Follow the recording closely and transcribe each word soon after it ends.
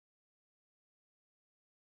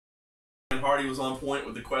Hardy was on point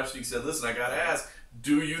with the question. He said, listen, I got to ask,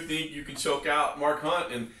 do you think you can choke out Mark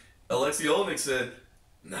Hunt? And Aleksei Oleinik said,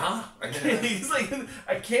 nah, I can't. He's like,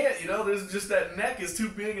 I can't, you know, there's just that neck is too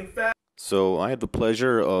big and fat. So I had the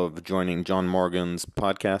pleasure of joining John Morgan's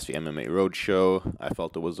podcast, the MMA Roadshow. I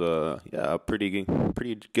felt it was a pretty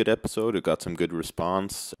good episode. It got some good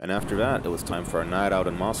response. And after that, it was time for a night out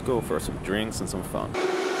in Moscow for some drinks and some fun.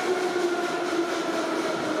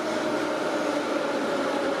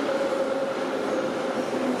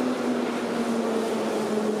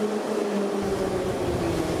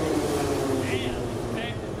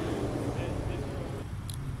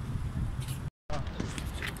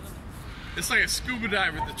 It's like a scuba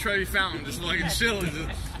diver at the Trevi Fountain, just like chilling.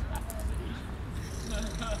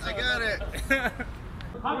 I got it.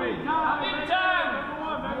 Habib time!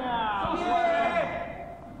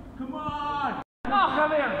 Come on! No,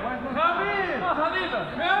 Habib! Habib! No, Habib! No,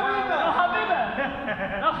 Habib!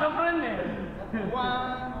 No, Habib!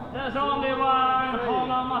 There's only one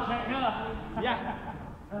corner machine. Yeah.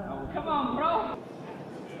 Come on, bro.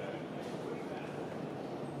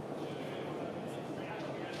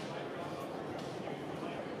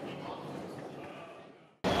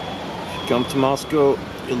 Come to Moscow,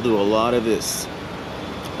 you'll do a lot of this.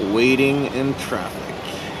 Waiting in traffic.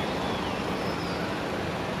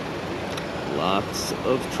 Lots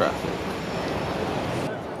of traffic.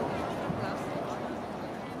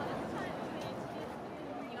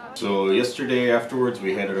 So yesterday afterwards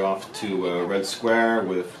we headed off to Red Square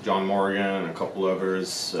with John Morgan and a couple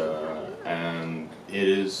others, and it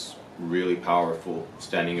is really powerful.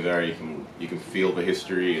 Standing there, you can feel the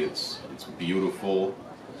history. It's beautiful.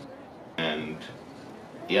 And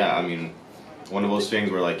yeah, I mean, one of those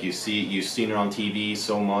things where like you've seen it on TV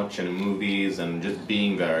so much and in movies, and just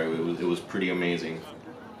being there, it was pretty amazing.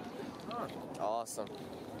 Awesome.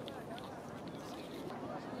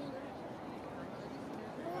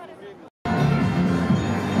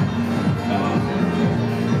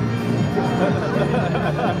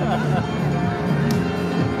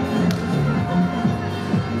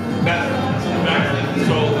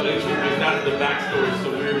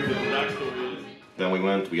 Then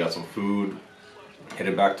we got some food,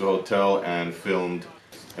 headed back to the hotel and filmed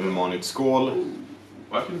MMAnytt Skål.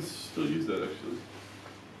 I can still use that actually.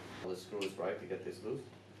 The screw is right to get this loose.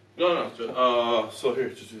 No, so here,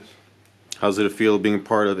 just use. How's it feel being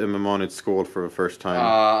part of MMAnytt Skål for the first time?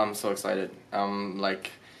 I'm so excited. I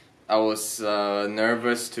was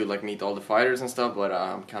nervous to meet all the fighters and stuff, but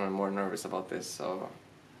I'm kind of more nervous about this. So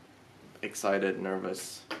excited,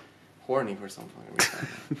 nervous, horny for something.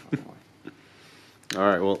 All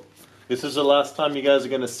right, well, this is the last time you guys are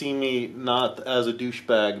going to see me not as a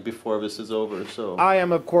douchebag before this is over, so... I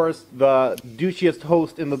am, of course, the douchiest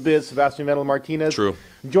host in the biz, Sebastian Vettel Martinez. True.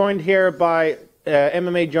 Joined here by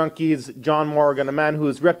MMA junkies, John Morgan, a man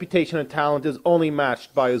whose reputation and talent is only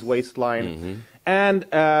matched by his waistline. And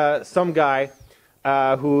some guy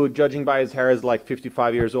who, judging by his hair, is like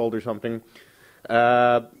 55 years old or something.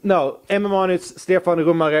 No, MMAnytt's Stefan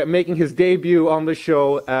Rumare making his debut on the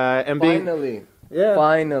show. And Finally. Yeah,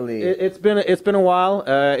 finally. It's been a while.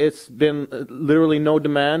 It's been literally no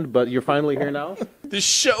demand, but you're finally here now. This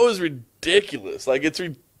show is ridiculous. Like, it's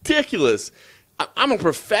ridiculous. I'm a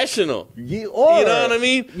professional. You know what I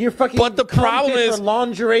mean? You're fucking. But the problem is, for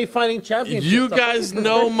lingerie fighting championship. you guys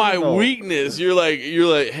know my weakness. You're like,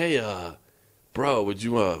 hey, bro, would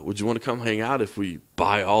you want to come hang out if we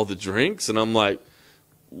buy all the drinks? And I'm like,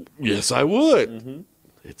 yes, I would.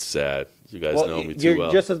 It's sad. You guys know me too well.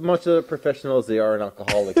 You're just as much a professional as they are an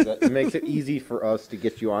alcoholic. It makes it easy for us to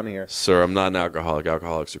get you on here. Sir, I'm not an alcoholic.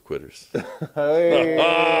 Alcoholics are quitters. Hey.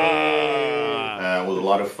 It was a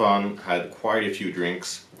lot of fun, had quite a few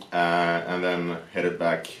drinks, and then headed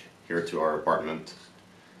back here to our apartment.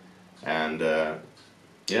 And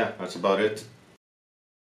yeah, that's about it.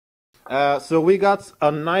 So we got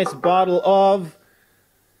a nice bottle of...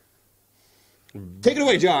 Take it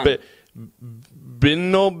away, John. What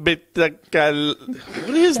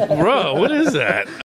is, bro? What is that?